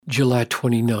July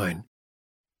 29.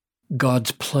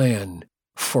 God's plan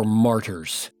for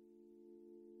martyrs.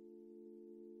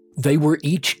 They were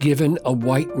each given a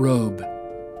white robe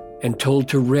and told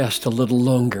to rest a little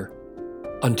longer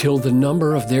until the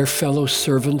number of their fellow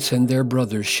servants and their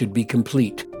brothers should be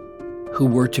complete, who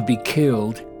were to be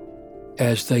killed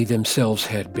as they themselves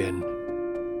had been.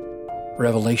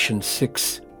 Revelation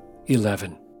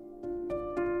 6:11.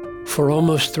 For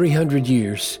almost 300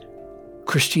 years,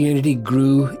 Christianity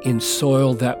grew in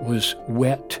soil that was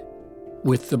wet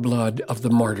with the blood of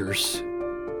the martyrs.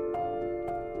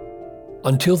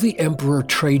 Until the Emperor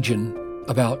Trajan,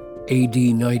 about AD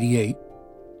 98,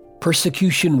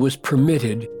 persecution was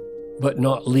permitted but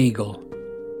not legal.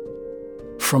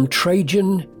 From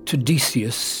Trajan to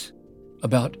Decius,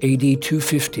 about AD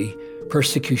 250,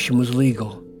 persecution was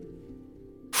legal.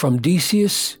 From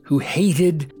Decius, who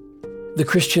hated the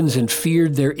Christians and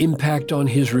feared their impact on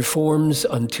his reforms,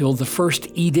 until the first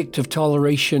Edict of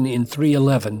Toleration in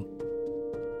 311,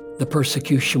 the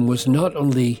persecution was not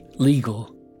only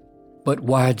legal, but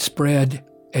widespread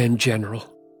and general.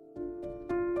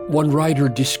 One writer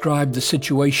described the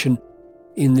situation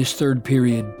in this third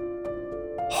period.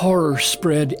 Horror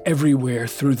spread everywhere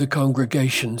through the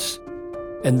congregations,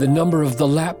 and the number of the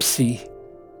lapsi,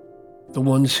 the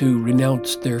ones who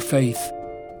renounced their faith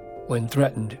when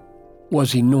threatened,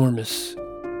 was enormous.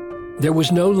 There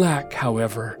was no lack,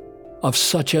 however, of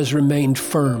such as remained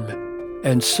firm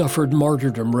and suffered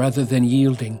martyrdom rather than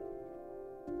yielding.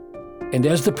 And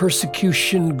as the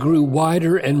persecution grew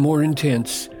wider and more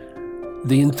intense,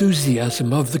 the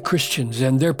enthusiasm of the Christians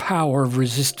and their power of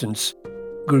resistance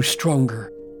grew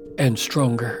stronger and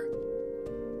stronger.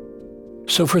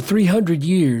 So for 300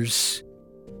 years,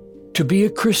 to be a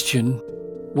Christian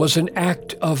was an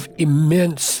act of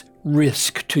immense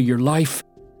risk to your life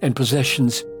and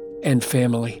possessions and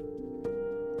family.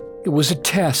 It was a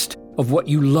test of what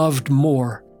you loved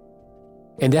more.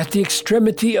 And at the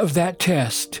extremity of that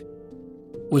test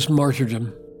was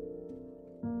martyrdom.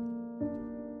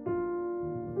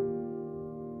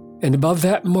 And above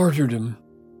that martyrdom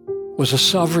was a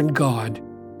sovereign God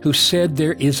who said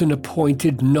there is an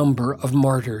appointed number of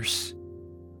martyrs.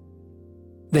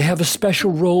 They have a special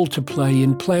role to play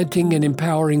in planting and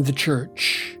empowering the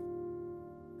church.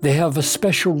 They have a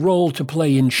special role to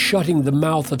play in shutting the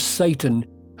mouth of Satan,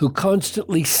 who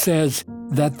constantly says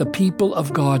that the people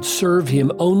of God serve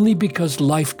him only because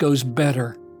life goes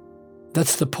better.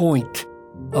 That's the point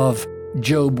of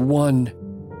Job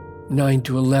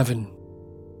 1:9-11.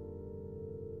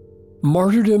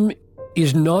 Martyrdom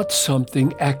is not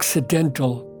something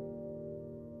accidental.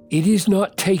 It is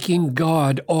not taking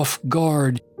God off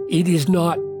guard. It is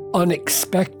not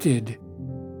unexpected.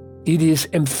 It is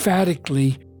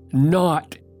emphatically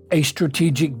not a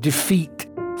strategic defeat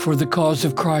for the cause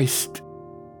of Christ.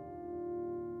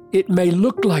 It may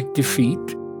look like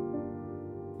defeat,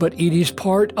 but it is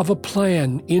part of a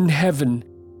plan in heaven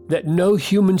that no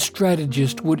human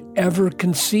strategist would ever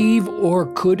conceive or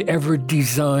could ever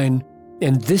design.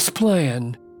 And this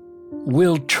plan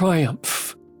will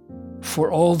triumph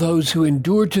for all those who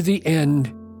endure to the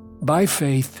end by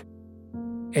faith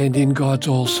and in God's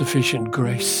all-sufficient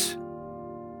grace.